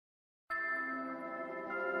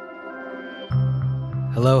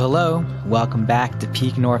Hello, hello. Welcome back to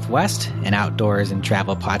Peak Northwest, an outdoors and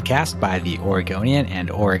travel podcast by the Oregonian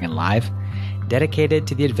and Oregon Live, dedicated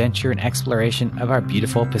to the adventure and exploration of our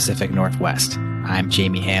beautiful Pacific Northwest. I'm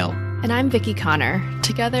Jamie Hale. And I'm Vickie Connor.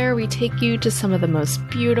 Together, we take you to some of the most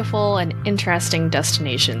beautiful and interesting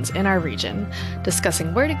destinations in our region,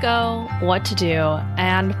 discussing where to go, what to do,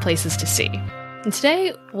 and places to see. And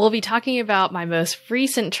today, we'll be talking about my most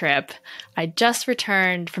recent trip. I just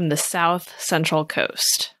returned from the South Central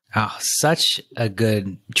Coast. Oh, such a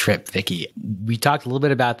good trip, Vickie. We talked a little bit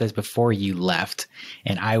about this before you left,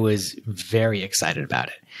 and I was very excited about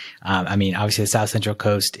it. Obviously, the South Central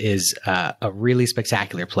Coast is a really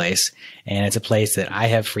spectacular place, and it's a place that I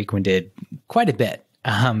have frequented quite a bit.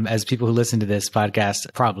 As people who listen to this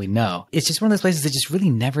podcast probably know, it's just one of those places that just really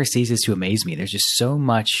never ceases to amaze me. There's just so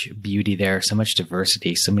much beauty there, so much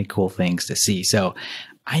diversity, so many cool things to see. So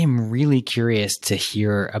I am really curious to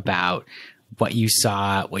hear about what you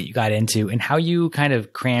saw, what you got into, and how you kind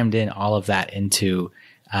of crammed in all of that into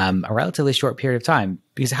a relatively short period of time.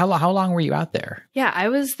 Because how long were you out there? Yeah, I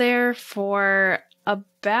was there for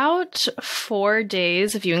about 4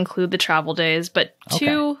 days, if you include the travel days, but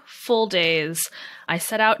 2 full days. I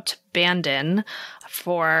set out to Bandon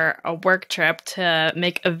for a work trip to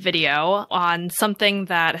make a video on something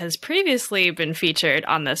that has previously been featured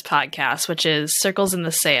on this podcast, which is Circles in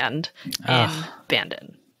the Sand in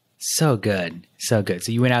Bandon. So good. So good.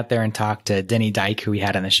 So you went out there and talked to Denny Dyke, who we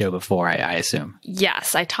had on the show before, I assume.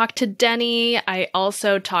 Yes, I talked to Denny. I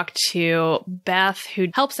also talked to Beth, who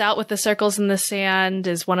helps out with the Circles in the Sand,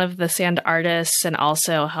 is one of the sand artists, and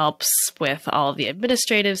also helps with all of the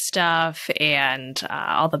administrative stuff and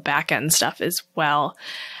all the back-end stuff as well.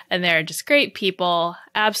 And they're just great people,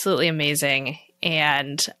 absolutely amazing.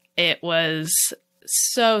 And it was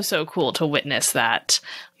so cool to witness that.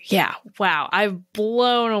 Yeah, wow. I'm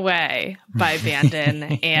blown away by Bandon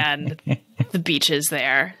and the beaches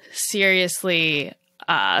there. Seriously,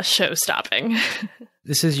 show-stopping.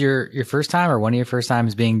 This is your first time or one of your first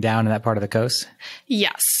times being down in that part of the coast?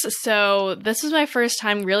 Yes. So this is my first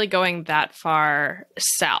time really going that far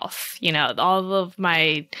south. You know, all of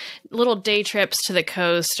my little day trips to the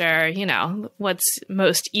coast are, you know, what's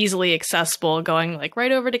most easily accessible, going like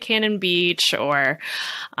right over to Cannon Beach or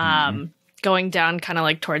going down kind of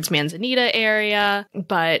like towards Manzanita area,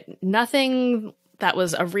 but nothing that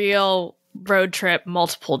was a real road trip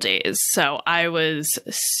multiple days. So I was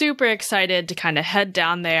super excited to kind of head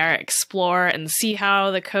down there, explore, and see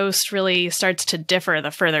how the coast really starts to differ the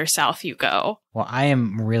further south you go. Well, I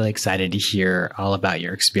am really excited to hear all about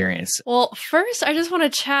your experience. Well, first, I just want to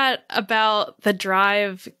chat about the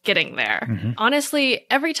drive getting there. Honestly,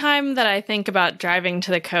 every time that I think about driving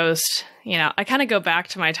to the coast, you know, I kind of go back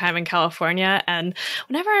to my time in California. And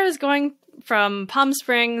whenever I was going from Palm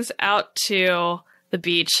Springs out to the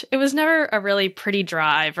beach, it was never a really pretty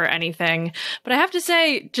drive or anything. But I have to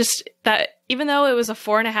say just that even though it was a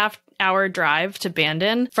 4.5-hour drive to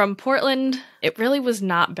Bandon from Portland, it really was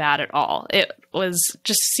not bad at all. It was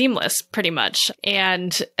just seamless pretty much.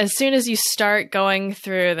 And as soon as you start going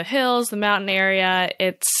through the hills, the mountain area,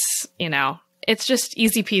 it's, you know, it's just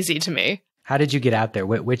easy peasy to me. How did you get out there?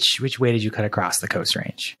 Which way did you cut across the Coast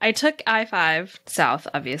Range? I took I-5 south,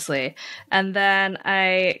 obviously, and then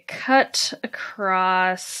I cut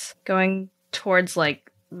across going towards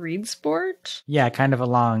like Reedsport. Yeah, kind of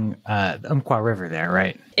along the Umpqua River there,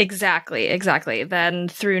 right? Exactly. Then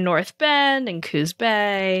through North Bend and Coos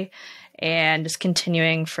Bay, and just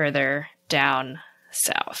continuing further down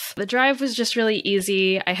south. The drive was just really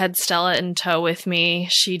easy. I had Stella in tow with me.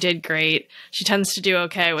 She did great. She tends to do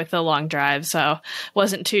okay with the long drive, so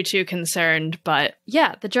wasn't too concerned. But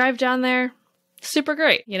yeah, the drive down there, super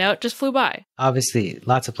great. You know, it just flew by. Obviously,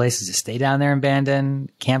 lots of places to stay down there in Bandon.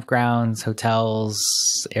 Campgrounds, hotels,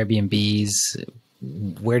 Airbnbs.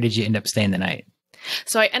 Where did you end up staying the night?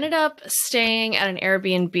 So I ended up staying at an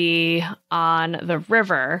Airbnb on the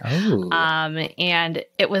river. Oh. And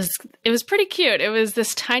it was pretty cute. It was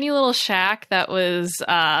this tiny little shack that was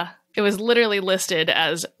it was literally listed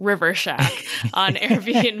as River Shack on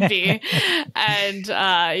Airbnb.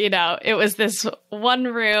 And you know, it was this one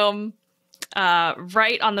room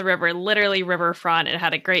right on the river, literally riverfront. It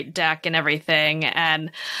had a great deck and everything.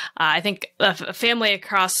 And I think a family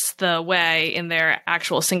across the way in their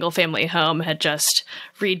actual single family home had just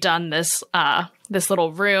redone this this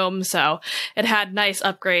little room. So it had nice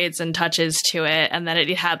upgrades and touches to it. And then it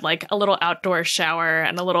had like a little outdoor shower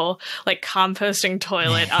and a little like composting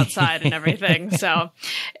toilet outside and everything. So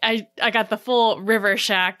I got the full River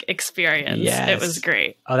Shack experience. Yes. It was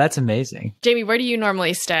great. Oh, that's amazing. Jamie, where do you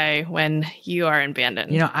normally stay when you are in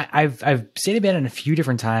Bandon? You know, I've stayed in Bandon a few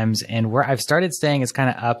different times, and where I've started staying is kind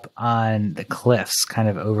of up on the cliffs, kind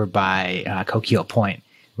of over by Coquille Point,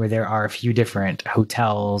 where there are a few different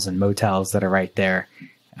hotels and motels that are right there.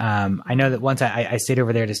 I know that once I stayed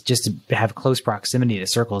over there just to have close proximity to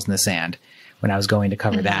Circles in the Sand when I was going to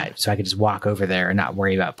cover that. So I could just walk over there and not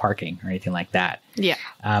worry about parking or anything like that. Yeah.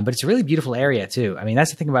 But it's a really beautiful area too. I mean,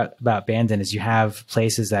 that's the thing about Bandon is you have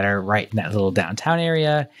places that are right in that little downtown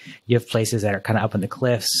area. You have places that are kind of up on the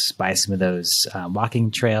cliffs by some of those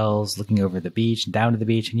walking trails, looking over the beach and down to the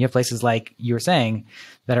beach. And you have places like you were saying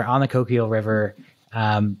that are on the Coquille River,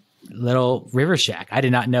 little River Shack. I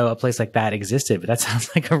did not know a place like that existed, but that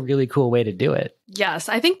sounds like a really cool way to do it. Yes.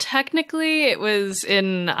 I think technically it was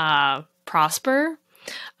in Prosper,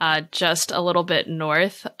 just a little bit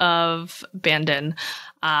north of Bandon.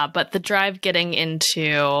 But the drive getting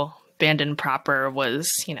into Bandon proper was,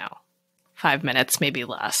 5 minutes, maybe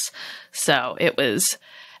less. So it was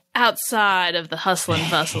outside of the hustle and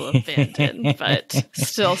bustle of Bandon, but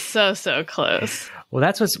still so close. Well,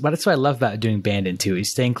 that's what I love about doing Bandon too,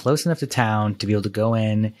 is staying close enough to town to be able to go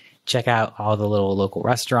in, check out all the little local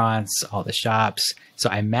restaurants, all the shops. So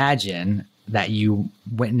I imagine that you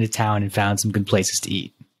went into town and found some good places to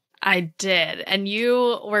eat. I did. And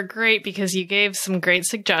you were great because you gave some great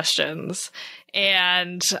suggestions.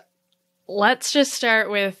 And let's just start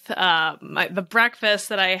with the breakfast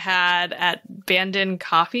that I had at Bandon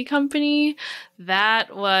Coffee Company.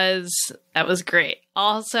 That was great.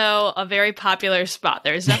 Also, a very popular spot.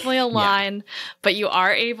 There's definitely a line, but you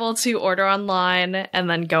are able to order online and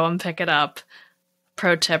then go and pick it up.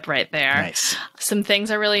 Pro tip right there. Nice. Some things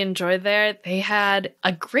I really enjoyed there. They had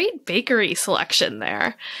a great bakery selection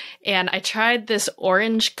there. And I tried this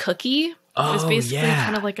orange cookie. It was basically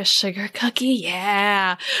kind of like a sugar cookie.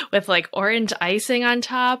 Yeah. With like orange icing on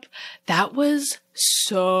top. That was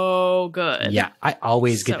so good. Yeah. I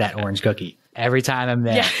always get that orange cookie. Every time I'm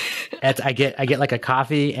there, I get like a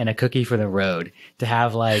coffee and a cookie for the road to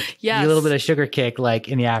have like a little bit of sugar kick like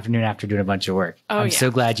in the afternoon after doing a bunch of work. I'm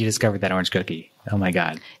so glad you discovered that orange cookie. Oh my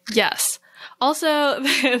God. Yes. Also,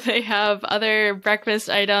 they have other breakfast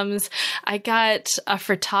items. I got a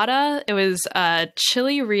frittata. It was a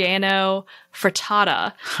chili relleno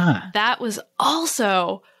frittata. That was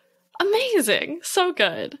also amazing. So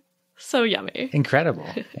good. So yummy.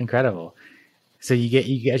 Incredible. So you get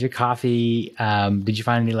your coffee. Did you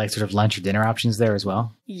find any like sort of lunch or dinner options there as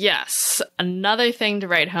well? Yes. Another thing to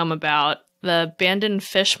write home about, the Bandon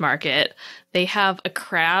Fish Market, they have a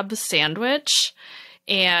crab sandwich.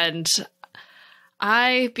 And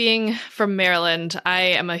I, being from Maryland, I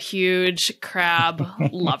am a huge crab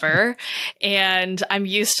lover. And I'm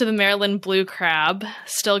used to the Maryland blue crab,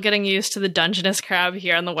 still getting used to the Dungeness crab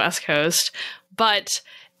here on the West Coast. But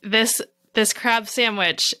this crab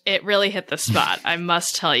sandwich, it really hit the spot. I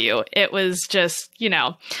must tell you, it was just,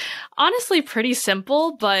 honestly pretty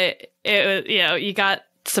simple, but it, you got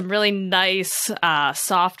some really nice,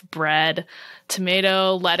 soft bread,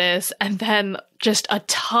 tomato, lettuce, and then just a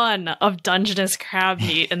ton of Dungeness crab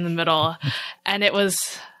meat in the middle. And it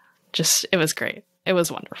was great. It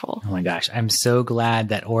was wonderful. Oh my gosh. I'm so glad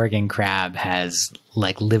that Oregon crab has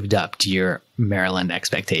like lived up to your Maryland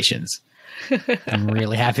expectations. I'm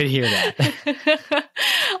really happy to hear that.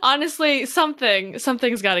 Honestly,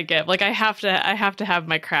 something's got to give. Like I have to have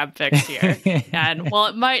my crab fix here. And while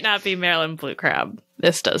it might not be Maryland blue crab,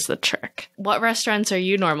 this does the trick. What restaurants are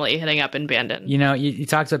you normally hitting up in Bandon? You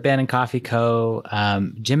talked about Bandon Coffee Co.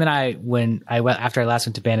 Jim and I, after I last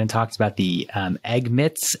went to Bandon, talked about the egg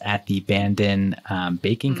mitts at the Bandon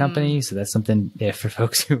Baking Company. So that's something for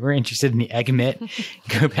folks who are interested in the egg mitt,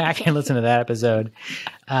 go back and listen to that episode.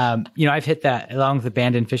 I've hit that along with the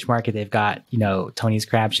Bandon Fish Market. They've got, Tony's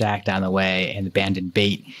Crab Shack down the way and the Bandon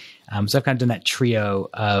Bait. So I've kind of done that trio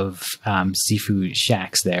of seafood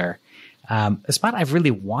shacks there. A spot I've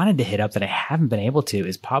really wanted to hit up that I haven't been able to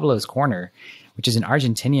is Pablo's Corner, which is an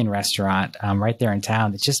Argentinian restaurant right there in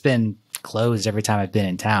town that's just been closed every time I've been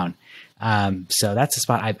in town. So that's a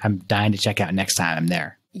spot I'm dying to check out next time I'm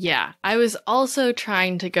there. Yeah, I was also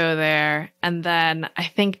trying to go there, and then I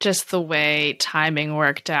think just the way timing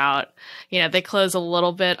worked out, they close a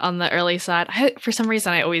little bit on the early side. For some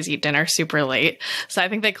reason, I always eat dinner super late, so I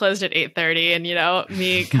think they closed at 8:30, and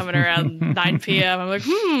me coming around 9 p.m., I'm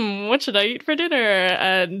like, what should I eat for dinner?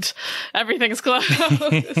 And everything's closed.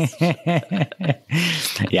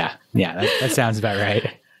 Yeah, that sounds about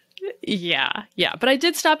right. Yeah. But I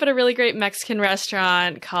did stop at a really great Mexican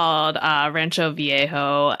restaurant called Rancho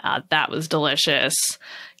Viejo. That was delicious.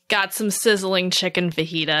 Got some sizzling chicken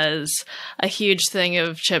fajitas, a huge thing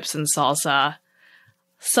of chips and salsa.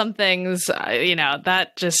 Some things,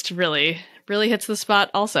 that just really hits the spot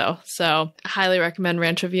also. So I highly recommend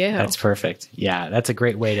Rancho Viejo. That's perfect. Yeah, that's a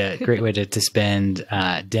great way to spend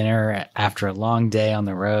dinner after a long day on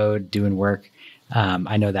the road doing work.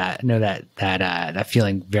 I know that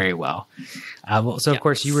feeling very well. Of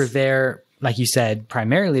course, you were there, like you said,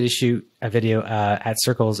 primarily to shoot a video at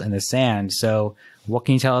Circles in the Sand. So what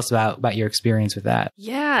can you tell us about your experience with that?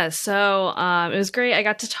 Yeah, so it was great. I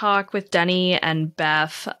got to talk with Denny and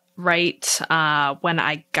Beth right when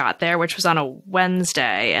I got there, which was on a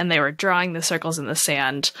Wednesday, and they were drawing the circles in the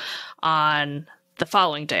sand on the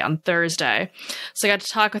following day, on Thursday. So I got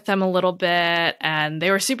to talk with them a little bit, and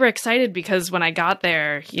they were super excited because when I got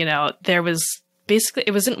there, there was basically,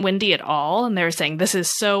 it wasn't windy at all. And they were saying, this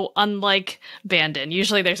is so unlike Bandon.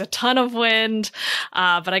 Usually there's a ton of wind,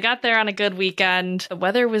 but I got there on a good weekend. The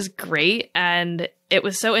weather was great, and it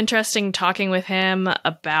was so interesting talking with him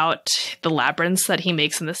about the labyrinths that he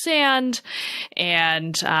makes in the sand,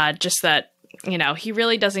 and just that, he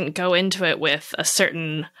really doesn't go into it with a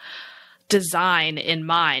certain design in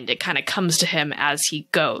mind. It kind of comes to him as he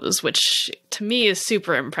goes, which to me is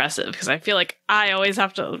super impressive because I feel like I always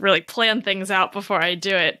have to really plan things out before I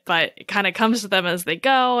do it, but it kind of comes to them as they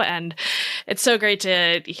go. And it's so great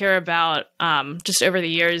to hear about just over the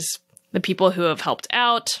years the people who have helped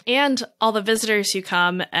out and all the visitors who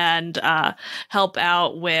come and help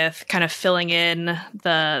out with kind of filling in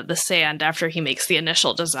the sand after he makes the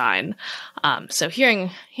initial design. So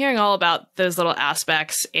hearing all about those little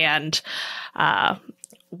aspects and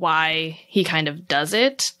why he kind of does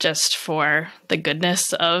it just for the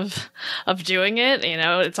goodness of doing it,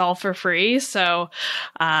 it's all for free. So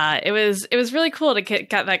it was really cool to get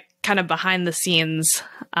that kind of behind the scenes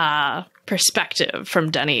perspective from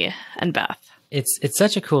Denny and Beth. It's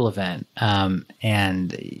such a cool event.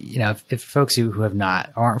 And if folks who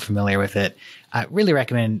aren't familiar with it, I really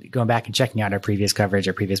recommend going back and checking out our previous coverage,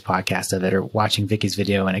 our previous podcast of it, or watching Vickie's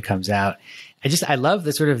video when it comes out. I love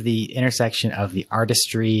the sort of the intersection of the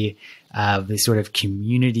artistry, of the sort of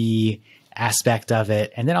community aspect of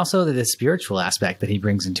it, and then also the spiritual aspect that he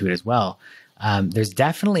brings into it as well. There's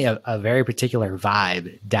definitely a very particular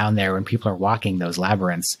vibe down there when people are walking those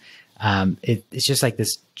labyrinths. It's just like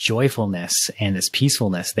this joyfulness and this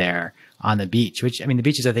peacefulness there on the beach, which, the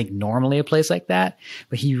beach is, I think, normally a place like that,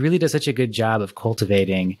 but he really does such a good job of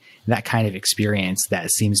cultivating that kind of experience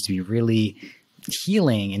that seems to be really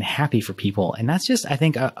healing and happy for people. And that's just, I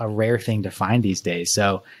think, a rare thing to find these days.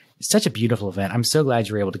 So it's such a beautiful event. I'm so glad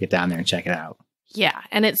you were able to get down there and check it out. Yeah,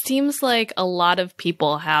 and it seems like a lot of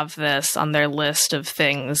people have this on their list of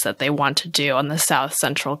things that they want to do on the South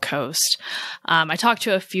Central Coast. I talked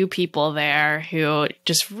to a few people there who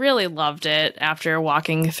just really loved it after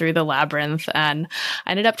walking through the labyrinth, and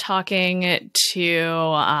I ended up talking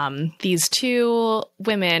to these two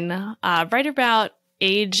women right about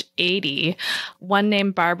age 80, one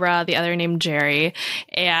named Barbara, the other named Jerry,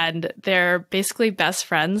 and they're basically best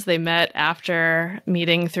friends. They met after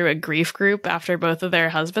meeting through a grief group after both of their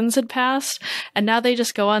husbands had passed, and now they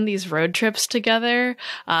just go on these road trips together.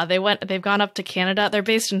 They've gone up to Canada. They're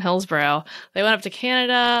based in Hillsborough. They went up to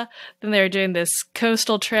Canada, then they were doing this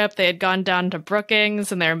coastal trip. They had gone down to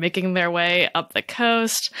Brookings, and they were making their way up the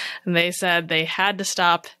coast, and they said they had to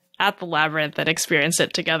stop at the labyrinth and experience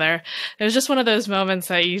it together. It was just one of those moments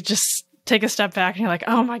that you just take a step back and you're like,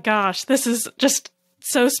 oh my gosh, this is just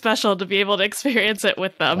so special to be able to experience it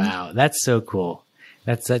with them. Wow, that's so cool.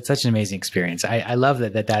 That's such an amazing experience. I love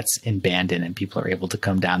that that's in Bandon and people are able to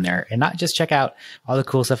come down there and not just check out all the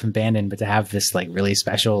cool stuff in Bandon, but to have this like really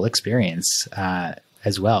special experience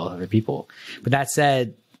as well, other people. But that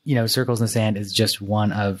said, Circles in the Sand is just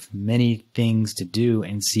one of many things to do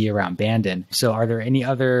and see around Bandon. So are there any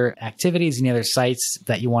other activities, any other sites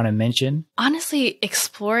that you want to mention? Honestly,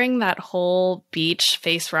 exploring that whole beach,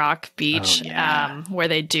 Face Rock Beach, where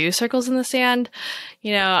they do Circles in the Sand,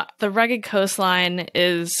 the rugged coastline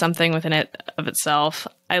is something within it of itself.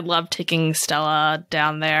 I love taking Stella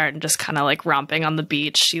down there and just kind of like romping on the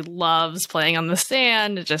beach. She loves playing on the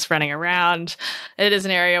sand and just running around. It is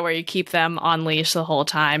an area where you keep them on leash the whole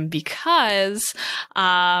time because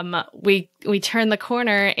we turn the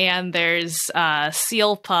corner and there's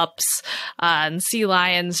seal pups and sea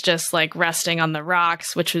lions just like resting on the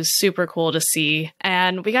rocks, which was super cool to see.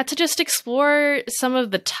 And we got to just explore some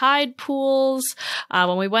of the tide pools.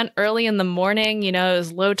 When we went early in the morning, it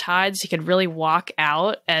was low tide, so you could really walk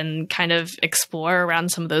out and kind of explore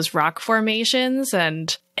around some of those rock formations.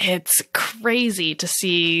 And it's crazy to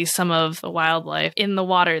see some of the wildlife in the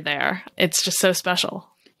water there. It's just so special.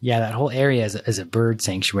 Yeah, that whole area is a bird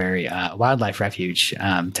sanctuary, wildlife refuge,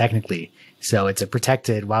 technically. So it's a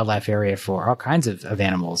protected wildlife area for all kinds of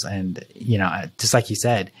animals. And, just like you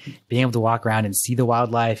said, being able to walk around and see the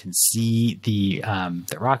wildlife and see the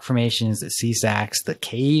rock formations, the sea sacks, the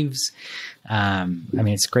caves.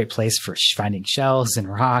 It's a great place for finding shells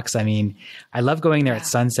and rocks. I love going there at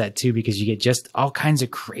sunset too, because you get just all kinds of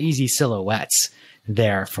crazy silhouettes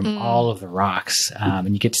there from all of the rocks.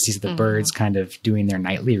 And you get to see the birds kind of doing their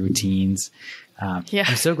nightly routines. I'm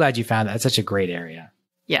so glad you found that. It's such a great area.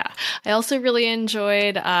 Yeah. I also really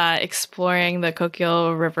enjoyed exploring the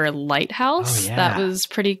Kokyo River Lighthouse. Oh, yeah. That was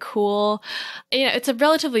pretty cool. It's a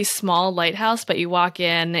relatively small lighthouse, but you walk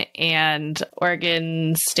in and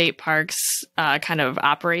Oregon State Parks kind of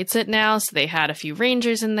operates it now. So they had a few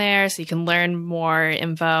rangers in there, so you can learn more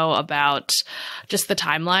info about just the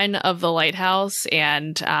timeline of the lighthouse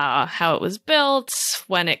and how it was built,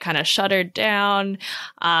 when it kind of shuttered down.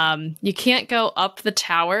 You can't go up the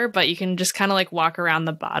tower, but you can just kind of like walk around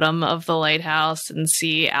the bottom of the lighthouse and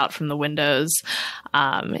see out from the windows.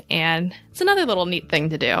 And it's another little neat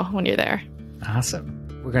thing to do when you're there. Awesome.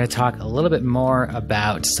 We're going to talk a little bit more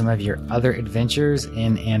about some of your other adventures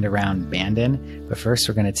in and around Bandon. But first,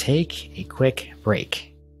 we're going to take a quick break.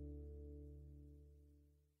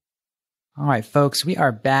 All right, folks, we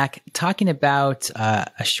are back talking about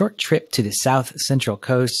a short trip to the South Central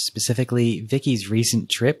Coast, specifically Vickie's recent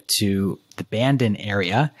trip to the Bandon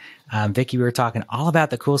area. Vickie, we were talking all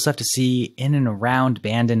about the cool stuff to see in and around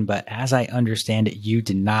Bandon, but as I understand it, you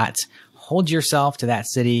did not hold yourself to that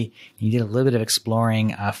city. You did a little bit of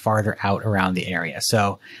exploring farther out around the area.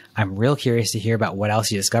 So I'm real curious to hear about what else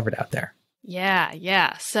you discovered out there.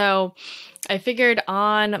 Yeah. So I figured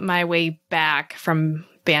on my way back from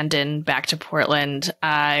Bandon back to Portland,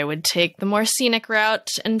 I would take the more scenic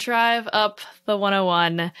route and drive up the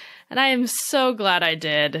 101. And I am so glad I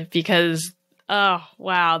did because, oh,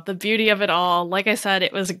 wow, the beauty of it all. Like I said,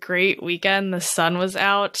 it was a great weekend. The sun was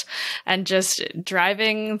out and just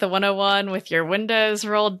driving the 101 with your windows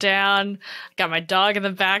rolled down. Got my dog in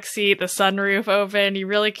the backseat, the sunroof open. You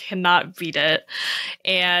really cannot beat it.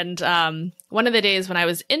 And one of the days when I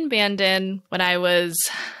was in Bandon, when I was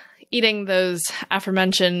eating those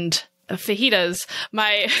aforementioned fajitas,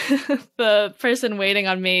 the person waiting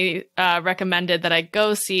on me recommended that I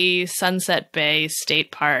go see Sunset Bay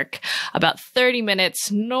State Park, about 30 minutes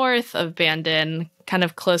north of Bandon, kind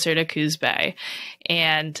of closer to Coos Bay.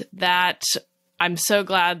 And that, I'm so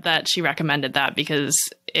glad that she recommended that because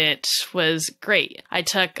it was great. I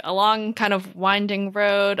took a long kind of winding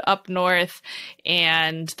road up north,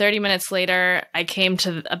 and 30 minutes later, I came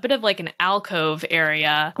to a bit of like an alcove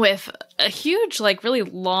area with a huge, like really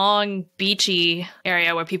long beachy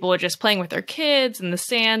area where people were just playing with their kids in the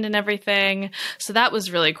sand and everything. So that was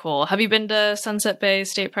really cool. Have you been to Sunset Bay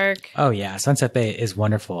State Park? Oh yeah, Sunset Bay is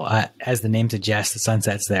wonderful. As the name suggests, the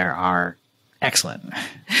sunsets there are excellent.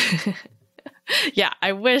 Yeah,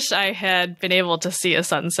 I wish I had been able to see a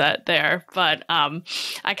sunset there, but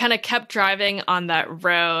I kind of kept driving on that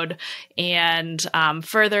road, and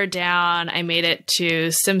further down, I made it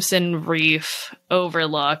to Simpson Reef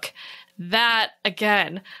Overlook. That,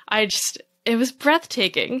 again, it was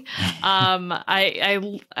breathtaking.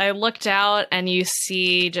 I looked out and you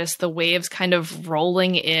see just the waves kind of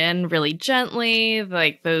rolling in really gently,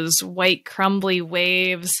 like those white crumbly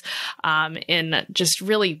waves in just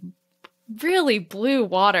really blue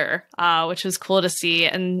water, which was cool to see.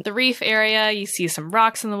 And the reef area, you see some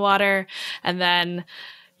rocks in the water, and then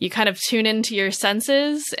you kind of tune into your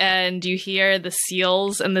senses and you hear the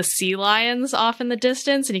seals and the sea lions off in the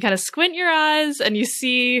distance, and you kind of squint your eyes and you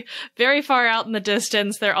see very far out in the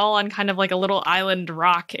distance, they're all on kind of like a little island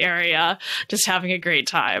rock area, just having a great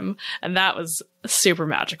time. And that was super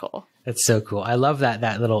magical. That's so cool. I love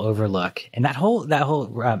that little overlook, and that whole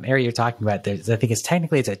area you're talking about. I think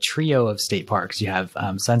it's a trio of state parks. You have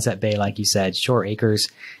Sunset Bay, like you said, Shore Acres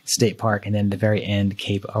State Park, and then the very end,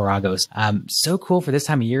 Cape Aragos. So cool for this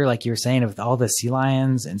time of year, like you were saying, with all the sea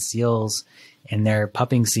lions and seals in their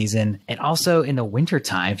pupping season. And also in the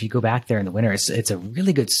wintertime, if you go back there in the winter, it's a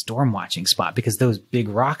really good storm watching spot because those big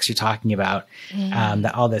rocks you're talking about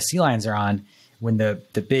that all the sea lions are on, when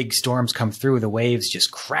the big storms come through, the waves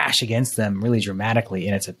just crash against them really dramatically.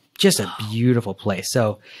 And it's just a beautiful place.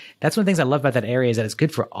 So that's one of the things I love about that area is that it's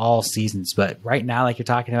good for all seasons. But right now, like you're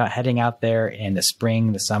talking about, heading out there in the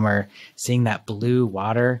spring, the summer, seeing that blue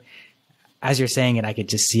water, as you're saying it, I could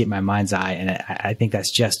just see it in my mind's eye. And I think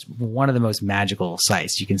that's just one of the most magical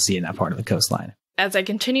sights you can see in that part of the coastline. As I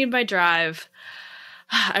continued my drive,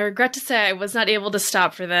 I regret to say I was not able to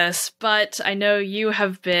stop for this, but I know you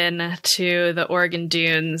have been to the Oregon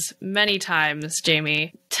dunes many times,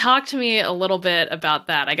 Jamie. Talk to me a little bit about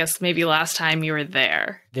that. I guess maybe last time you were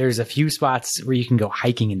there. There's a few spots where you can go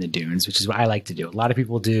hiking in the dunes, which is what I like to do. A lot of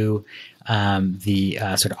people do the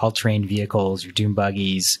sort of all-terrain vehicles, your dune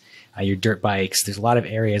buggies, your dirt bikes. There's a lot of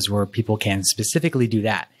areas where people can specifically do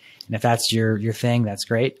that. And if that's your thing, that's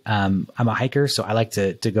great. I'm a hiker, so I like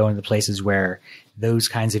to go into places where those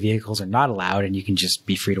kinds of vehicles are not allowed and you can just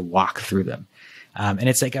be free to walk through them. And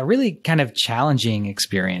it's like a really kind of challenging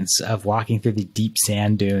experience of walking through the deep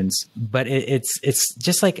sand dunes. But it's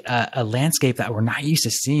just like a landscape that we're not used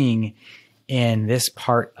to seeing in this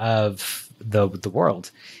part of the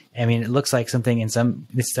world. I mean, it looks like something in some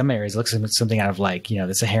areas, it looks like something out of like,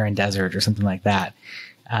 the Saharan desert or something like that.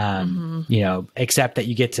 Except that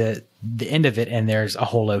you get to the end of it and there's a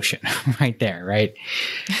whole ocean right there. Right.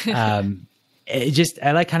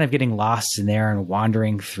 I like kind of getting lost in there and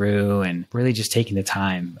wandering through and really just taking the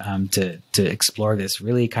time to explore this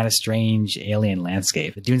really kind of strange alien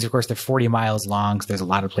landscape. The dunes, of course, they're 40 miles long. So there's a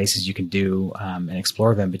lot of places you can do and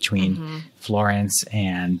explore them between Florence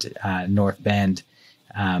and North Bend,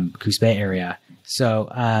 Coos Bay area. So,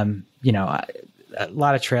 a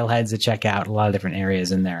lot of trailheads to check out, a lot of different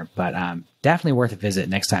areas in there, but definitely worth a visit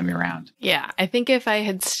next time you're around. Yeah, I think if I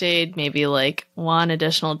had stayed maybe like one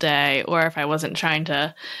additional day, or if I wasn't trying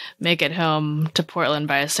to make it home to Portland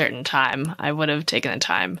by a certain time, I would have taken the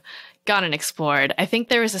time, gone and explored. I think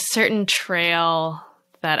there was a certain trail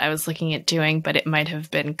that I was looking at doing, but it might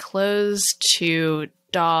have been closed to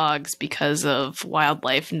dogs because of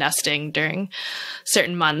wildlife nesting during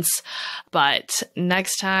certain months. But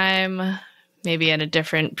next time, maybe in a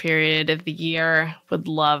different period of the year, would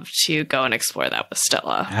love to go and explore that with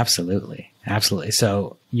Stella. Absolutely. Absolutely.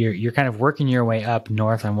 So you're kind of working your way up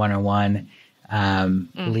north on 101,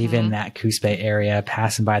 leaving that Coos Bay area,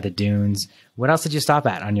 passing by the dunes. What else did you stop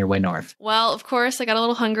at on your way north? Well, of course, I got a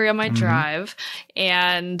little hungry on my drive,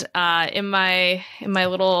 and in my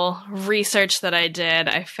little research that I did,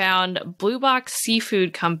 I found Blue Box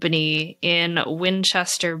Seafood Company in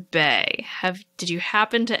Winchester Bay. Did you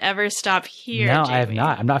happen to ever stop here? No, Jamie? I have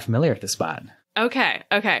not. I'm not familiar with the spot. Okay.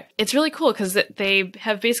 It's really cool because they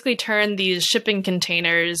have basically turned these shipping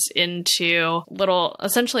containers into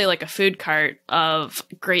essentially like a food cart of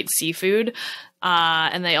great seafood.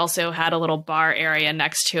 And they also had a little bar area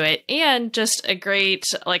next to it and just a great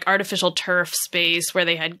like artificial turf space where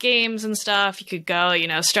they had games and stuff. You could go,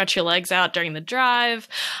 stretch your legs out during the drive,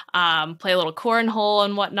 play a little cornhole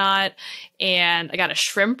and whatnot. And I got a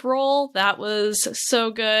shrimp roll. That was so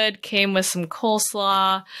good. Came with some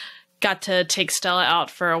coleslaw. Got to take Stella out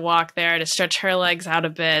for a walk there to stretch her legs out a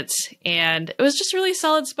bit. And it was just a really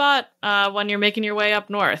solid spot when you're making your way up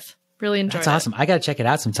north. Really enjoyed it. That's awesome. I got to check it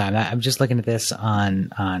out sometime. I'm just looking at this on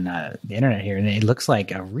the internet here, and it looks like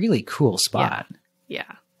a really cool spot.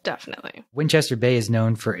 Yeah, definitely. Winchester Bay is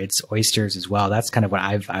known for its oysters as well. That's kind of what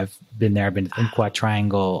I've been there. I've been to Umpqua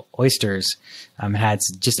Triangle Oysters. Had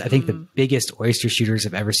just, I think, the biggest oyster shooters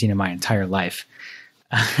I've ever seen in my entire life.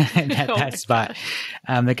 At that spot.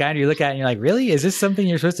 The kind you look at and you're like, really? Is this something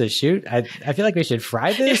you're supposed to shoot? I feel like we should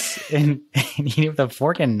fry this and eat it with a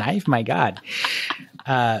fork and knife. My God.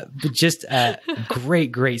 But just a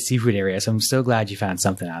great seafood area. So I'm so glad you found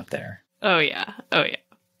something out there. Oh yeah.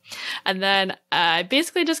 And then I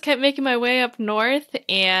basically just kept making my way up north,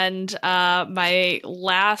 and my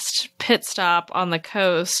last pit stop on the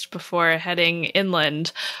coast before heading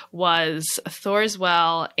inland was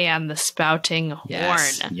Thorswell and the Spouting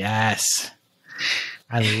Horn. Yes.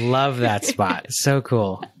 I love that spot. It's so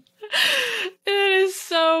cool. It is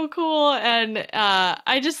so cool. And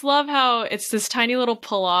I just love how it's this tiny little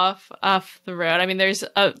pull off the road. I mean, there's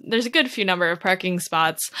a good few number of parking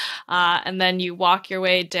spots. And then you walk your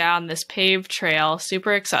way down this paved trail,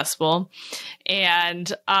 super accessible.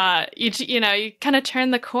 And you kind of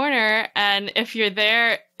turn the corner, and if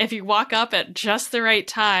you walk up at just the right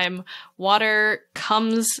time, water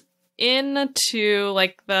comes into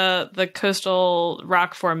like the coastal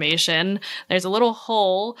rock formation. There's a little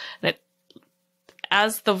hole that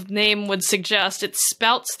as the name would suggest, it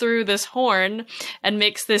spouts through this horn and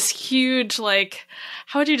makes this huge, like,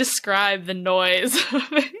 how would you describe the noise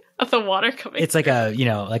of the water coming? It's like a,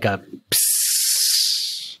 like a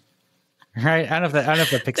psst, right? I don't know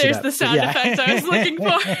if that picks it up. There's the sound effect I was looking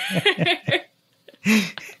for.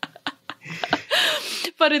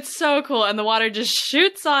 But it's so cool, and the water just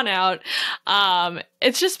shoots on out.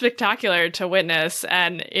 It's just spectacular to witness,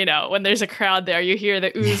 and when there's a crowd there, you hear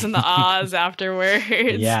the oohs and the ahs afterwards.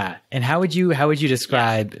 Yeah, and how would you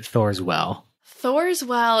describe Thor's Well? Thor's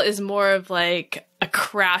Well is more of like a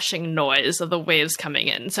crashing noise of the waves coming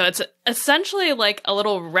in. So it's essentially like a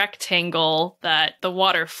little rectangle that the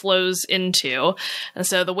water flows into, and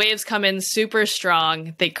so the waves come in super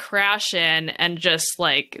strong. They crash in, and just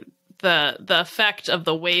like the effect of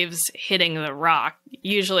the waves hitting the rock.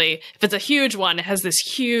 Usually, if it's a huge one, it has this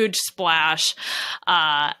huge splash.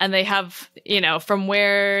 And they have, from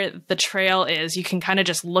where the trail is, you can kind of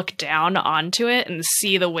just look down onto it and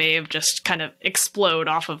see the wave just kind of explode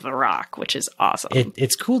off of the rock, which is awesome.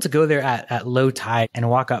 It's cool to go there at low tide and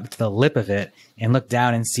walk up to the lip of it and look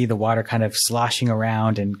down and see the water kind of sloshing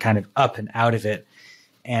around and kind of up and out of it.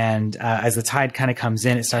 And as the tide kind of comes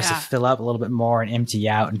in, it starts to fill up a little bit more and empty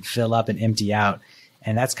out and fill up and empty out.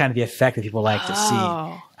 And that's kind of the effect that people like to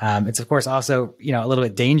see. It's, of course, also, a little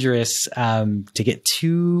bit dangerous to get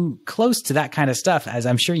too close to that kind of stuff. As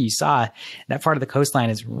I'm sure you saw, that part of the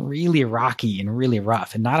coastline is really rocky and really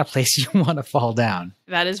rough and not a place you want to fall down.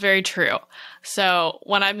 That is very true. So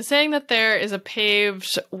when I'm saying that there is a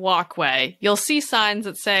paved walkway, you'll see signs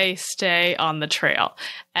that say stay on the trail.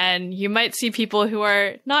 And you might see people who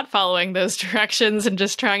are not following those directions and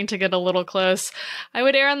just trying to get a little close. I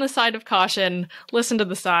would err on the side of caution, listen to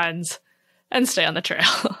the signs, and stay on the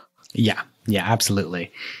trail. Yeah,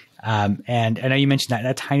 absolutely. And I know you mentioned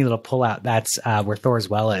that tiny little pullout. That's where Thor's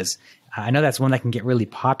Well is. I know that's one that can get really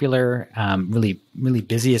popular, really, really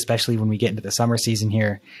busy, especially when we get into the summer season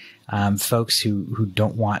here. Folks who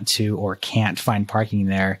don't want to or can't find parking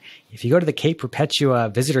there. If you go to the Cape Perpetua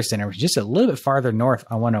Visitor Center, which is just a little bit farther north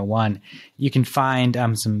on 101, you can find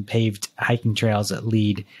some paved hiking trails that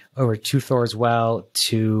lead over to Thor's Well,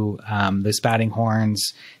 to the Spouting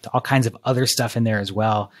Horns, to all kinds of other stuff in there as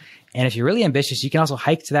well. And if you're really ambitious, you can also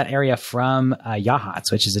hike to that area from Yachats,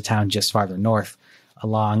 which is a town just farther north,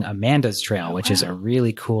 along Amanda's Trail, which is a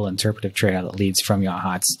really cool interpretive trail that leads from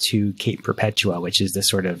Yachats to Cape Perpetua, which is this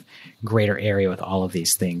sort of greater area with all of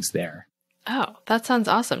these things there. Oh, that sounds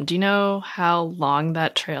awesome. Do you know how long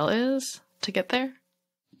that trail is to get there?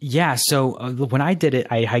 Yeah, so when I did it,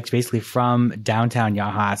 I hiked basically from downtown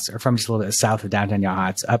Yachats, or from just a little bit south of downtown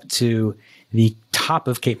Yachats, up to the top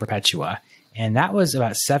of Cape Perpetua. And that was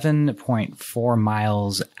about 7.4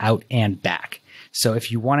 miles out and back. So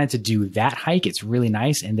if you wanted to do that hike, it's really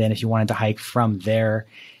nice. And then if you wanted to hike from there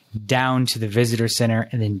down to the visitor center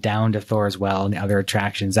and then down to Thor's Well and the other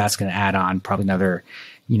attractions, that's going to add on probably another,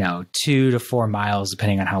 2 to 4 miles,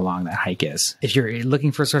 depending on how long that hike is. If you're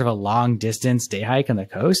looking for sort of a long distance day hike on the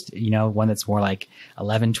coast, one that's more like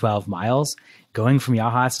 11, 12 miles, going from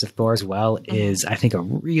Yachats to Thor's Well is, I think, a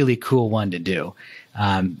really cool one to do.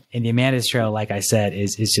 And the Amanda's Trail, like I said,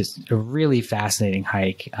 is just a really fascinating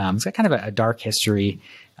hike. It's got kind of a dark history,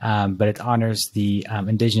 but it honors the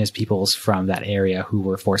indigenous peoples from that area who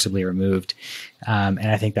were forcibly removed. And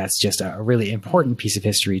I think that's just a really important piece of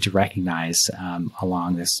history to recognize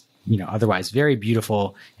along this, otherwise very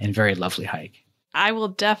beautiful and very lovely hike. I will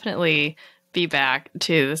definitely be back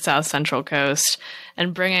to the South Central Coast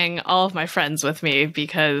and bringing all of my friends with me,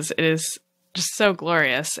 because it is just so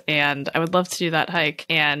glorious, and I would love to do that hike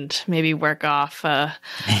and maybe work off a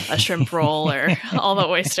shrimp roll or all the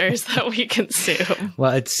oysters that we consume.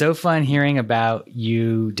 Well, it's so fun hearing about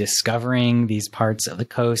you discovering these parts of the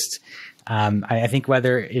coast. I think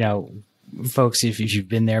whether, folks, if you've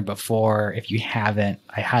been there before, if you haven't,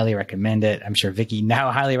 I highly recommend it. I'm sure Vickie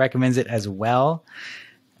now highly recommends it as well.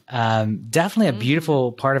 Definitely a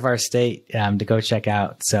beautiful part of our state to go check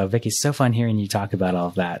out. So, Vickie, it's so fun hearing you talk about all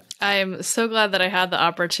of that. I'm so glad that I had the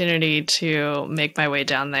opportunity to make my way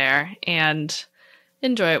down there and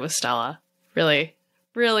enjoy it with Stella. Really,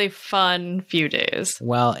 really fun few days.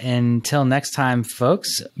 Well, until next time,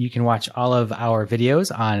 folks, you can watch all of our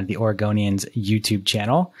videos on the Oregonians YouTube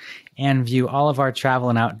channel and view all of our travel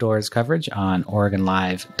and outdoors coverage on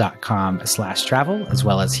OregonLive.com/travel, as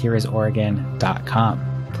well as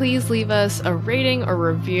HereIsOregon.com. Please leave us a rating or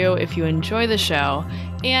review if you enjoy the show.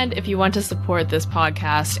 And if you want to support this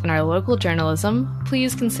podcast and our local journalism,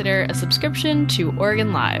 please consider a subscription to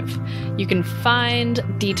Oregon Live. You can find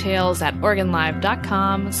details at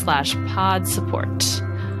OregonLive.com/pod support.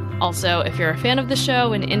 Also, if you're a fan of the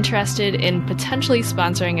show and interested in potentially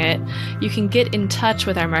sponsoring it, you can get in touch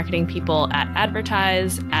with our marketing people at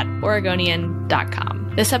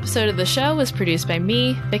advertise@oregonian.com. This episode of the show was produced by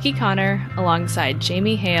me, Vickie Connor, alongside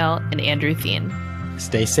Jamie Hale and Andrew Thien.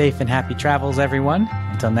 Stay safe and happy travels, everyone.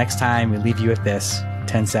 Until next time, we leave you with this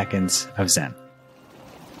 10 seconds of Zen.